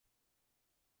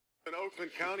An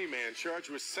Oakland County man charged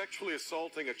with sexually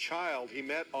assaulting a child he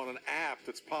met on an app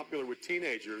that's popular with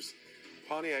teenagers.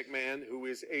 Pontiac man who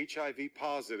is HIV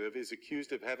positive is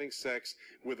accused of having sex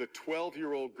with a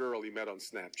 12-year-old girl he met on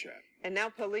Snapchat. And now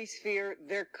police fear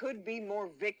there could be more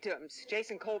victims.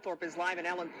 Jason Colthorpe is live in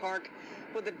Allen Park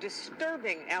with the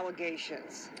disturbing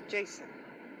allegations. Jason.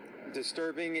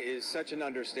 Disturbing is such an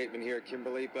understatement here,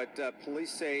 Kimberly, but police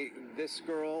say this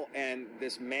girl and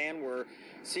this man were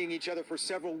seeing each other for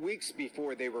several weeks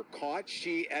before they were caught.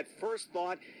 She at first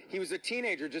thought he was a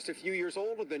teenager, just a few years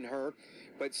older than her,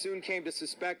 but soon came to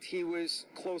suspect he was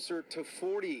closer to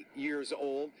 40 years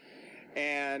old.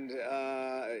 And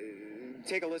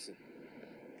take a listen.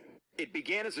 It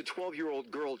began as a 12-year-old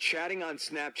girl chatting on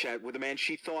Snapchat with a man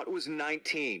she thought was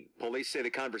 19. Police say the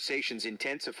conversations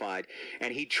intensified,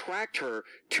 and he tracked her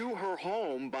to her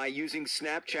home by using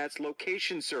Snapchat's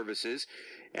location services,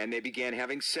 and they began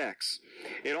having sex.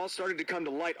 It all started to come to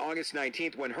light August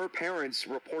 19th when her parents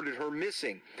reported her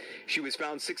missing. She was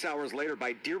found 6 hours later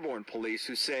by Dearborn police,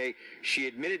 who say she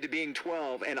admitted to being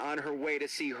 12 and on her way to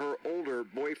see her older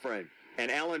boyfriend. An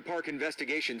Allen Park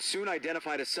investigation soon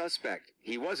identified a suspect.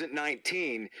 He wasn't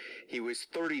 19. He was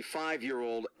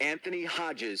 35-year-old Anthony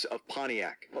Hodges of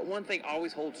Pontiac. But one thing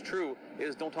always holds true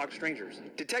is don't talk to strangers.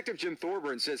 Detective Jim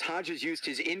Thorburn says Hodges used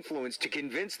his influence to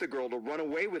convince the girl to run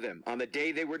away with him on the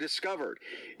day they were discovered.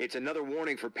 It's another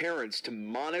warning for parents to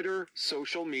monitor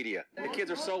social media. The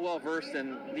kids are so well versed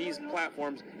in these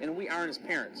platforms, and we aren't as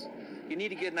parents. You need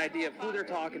to get an idea of who they're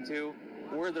talking to,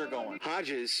 where they're going.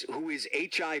 Hodges, who is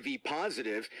HIV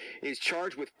positive, is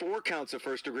charged with 4 counts of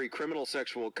first-degree criminal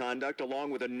sexual conduct,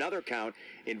 along with another count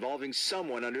involving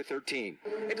someone under 13.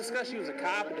 It discussed you as a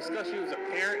cop, it discussed you as a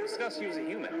parent, it discussed you as a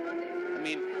human. I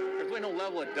mean, there's really no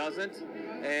level it doesn't,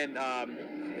 and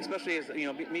especially as,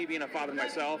 you know, me being a father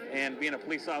myself and being a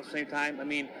police officer at the same time, I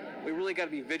mean, we really got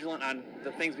to be vigilant on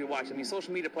the things we watch. I mean,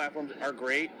 social media platforms are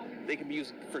great. They can be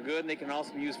used for good, and they can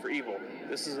also be used for evil.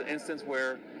 This is an instance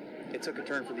where it took a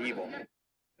turn for the evil.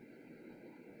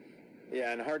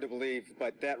 Yeah, and hard to believe,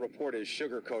 but that report is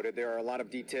sugar-coated. There are a lot of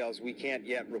details we can't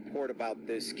yet report about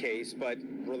this case, but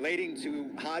relating to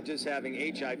Hodges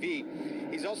having HIV,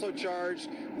 he's also charged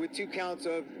with 2 counts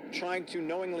of trying to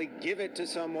knowingly give it to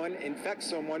someone, infect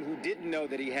someone who didn't know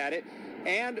that he had it,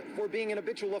 and for being an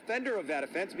habitual offender of that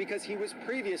offense because he was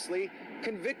previously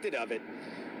convicted of it.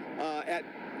 At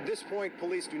this point,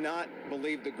 police do not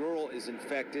believe the girl is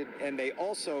infected, and they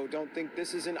also don't think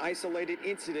this is an isolated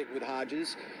incident with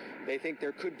Hodges. They think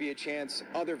there could be a chance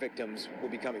other victims will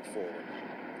be coming forward.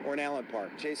 Or in Allen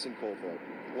Park, Jason Colthorpe,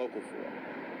 Local 4.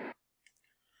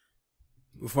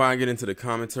 Before I get into the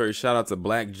commentary, shout out to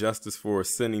Black Justice for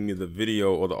sending me the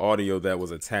video or the audio that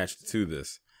was attached to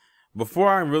this. Before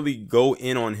I really go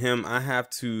in on him, I have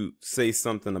to say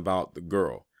something about the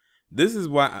girl. This is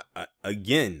why,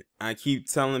 again, I keep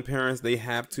telling parents they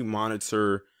have to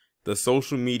monitor the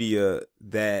social media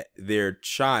that their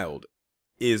child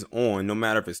is on, no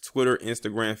matter if it's Twitter,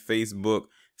 Instagram, Facebook,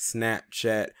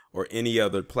 Snapchat, or any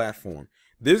other platform.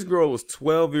 This girl was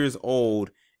 12 years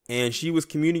old, and she was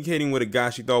communicating with a guy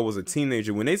she thought was a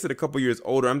teenager. When they said a couple years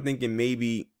older, I'm thinking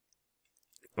maybe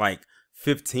like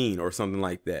 15 or something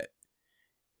like that.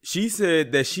 She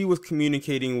said that she was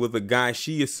communicating with a guy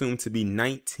she assumed to be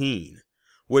 19,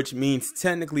 which means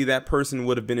technically that person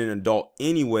would have been an adult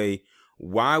anyway.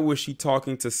 Why was she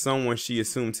talking to someone she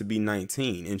assumed to be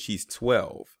 19 and she's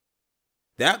 12?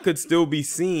 That could still be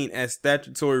seen as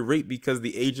statutory rape because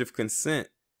the age of consent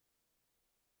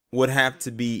would have to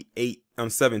be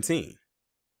 17.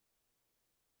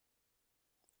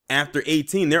 After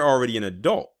 18, they're already an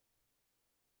adult.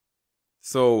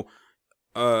 So,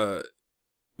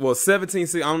 well, 17,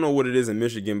 I don't know what it is in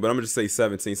Michigan, but I'm going to just say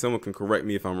 17. Someone can correct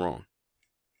me if I'm wrong.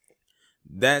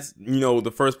 That's,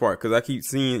 the first part, because I keep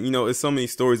seeing, it's so many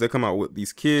stories that come out with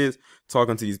these kids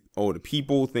talking to these older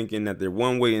people, thinking that they're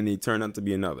one way and they turn out to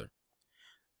be another.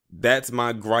 That's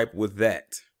my gripe with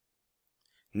that.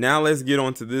 Now let's get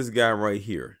on to this guy right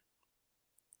here.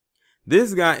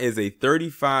 This guy is a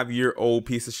 35-year-old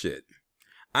piece of shit.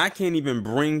 I can't even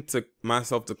bring to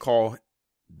myself to call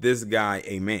this guy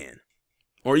a man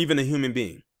or even a human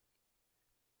being.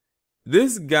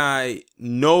 This guy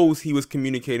knows he was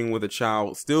communicating with a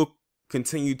child, still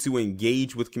continued to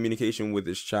engage with communication with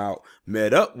his child,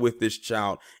 met up with this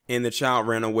child, and the child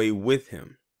ran away with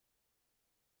him.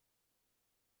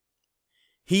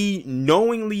 He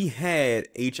knowingly had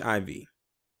HIV.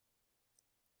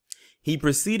 He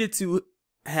proceeded to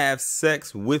have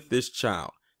sex with this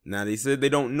child. Now, they said they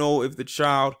don't know if the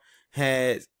child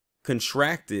had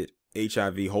contracted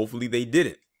HIV. Hopefully they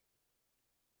didn't.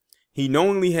 He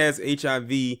knowingly has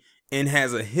HIV and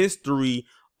has a history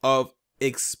of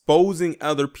exposing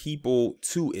other people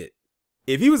to it.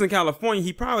 If he was in California,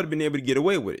 he probably would have been able to get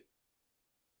away with it.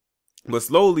 But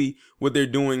slowly, what they're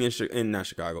doing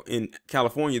in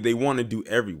California, they want to do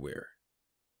everywhere.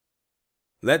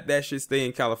 Let that shit stay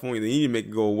in California. They need to make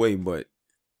it go away, but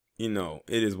you know,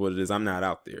 it is what it is. I'm not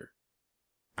out there.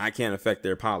 I can't affect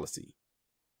their policy.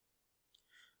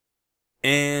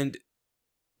 And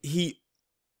he,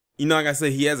 you know, like I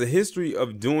said, he has a history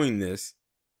of doing this,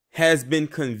 has been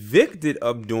convicted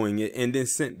of doing it, and then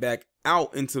sent back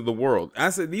out into the world. I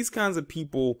said, these kinds of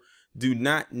people do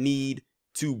not need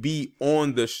to be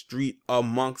on the street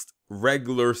amongst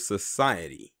regular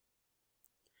society.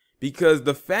 Because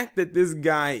the fact that this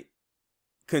guy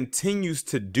continues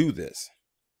to do this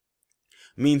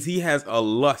means he has a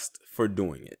lust for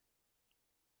doing it.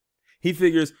 He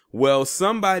figures, well,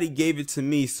 somebody gave it to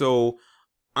me, so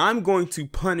I'm going to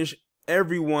punish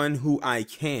everyone who I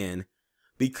can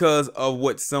because of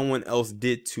what someone else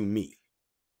did to me.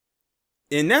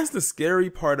 And that's the scary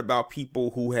part about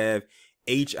people who have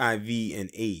HIV and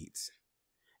AIDS.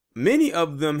 Many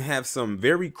of them have some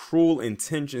very cruel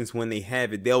intentions when they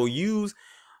have it. They'll use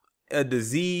a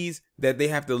disease that they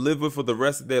have to live with for the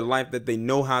rest of their life, that they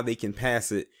know how they can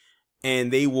pass it,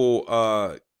 and they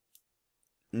will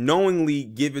knowingly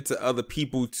give it to other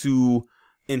people to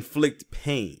inflict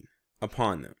pain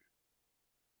upon them.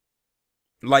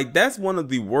 Like, that's one of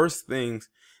the worst things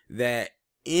that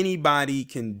anybody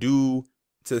can do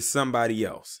to somebody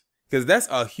else, because that's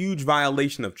a huge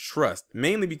violation of trust,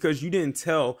 mainly because you didn't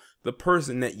tell the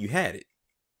person that you had it.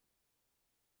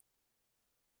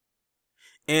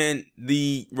 And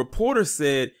the reporter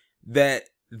said that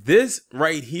this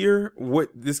right here, what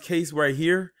this case right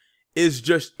here, is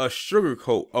just a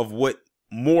sugarcoat of what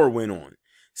more went on.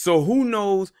 So who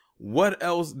knows what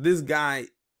else this guy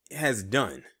has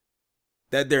done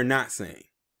that they're not saying.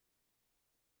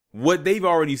 What they've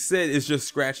already said is just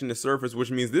scratching the surface,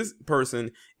 which means this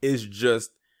person is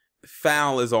just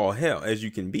foul as all hell as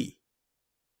you can be.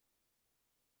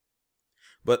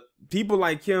 But people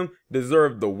like him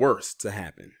deserve the worst to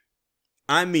happen.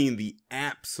 I mean the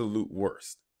absolute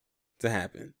worst to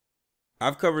happen.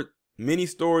 I've covered many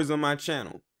stories on my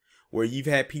channel where you've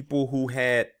had people who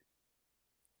had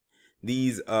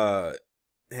these STDs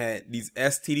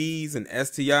and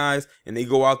STIs, and they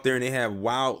go out there and they have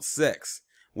wild sex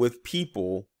with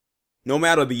people, no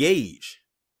matter the age,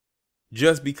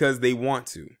 just because they want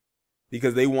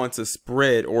to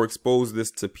spread or expose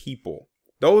this to people.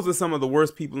 Those are some of the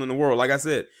worst people in the world. Like I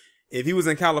said, if he was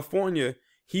in California,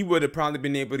 he would have probably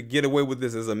been able to get away with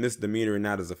this as a misdemeanor and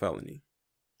not as a felony.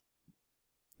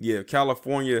 Yeah,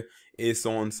 California is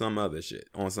on some other shit,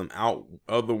 on some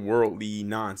otherworldly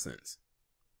nonsense.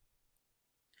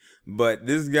 But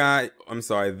this guy,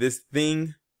 this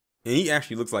thing, and he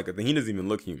actually looks like a thing. He doesn't even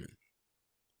look human.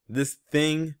 This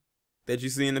thing that you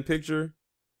see in the picture,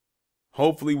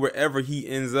 hopefully wherever he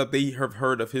ends up, they have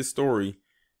heard of his story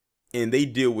and they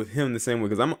deal with him the same way.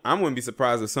 Because I wouldn't be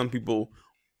surprised if some people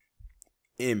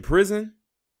in prison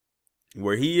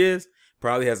where he is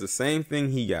probably has the same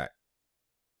thing he got.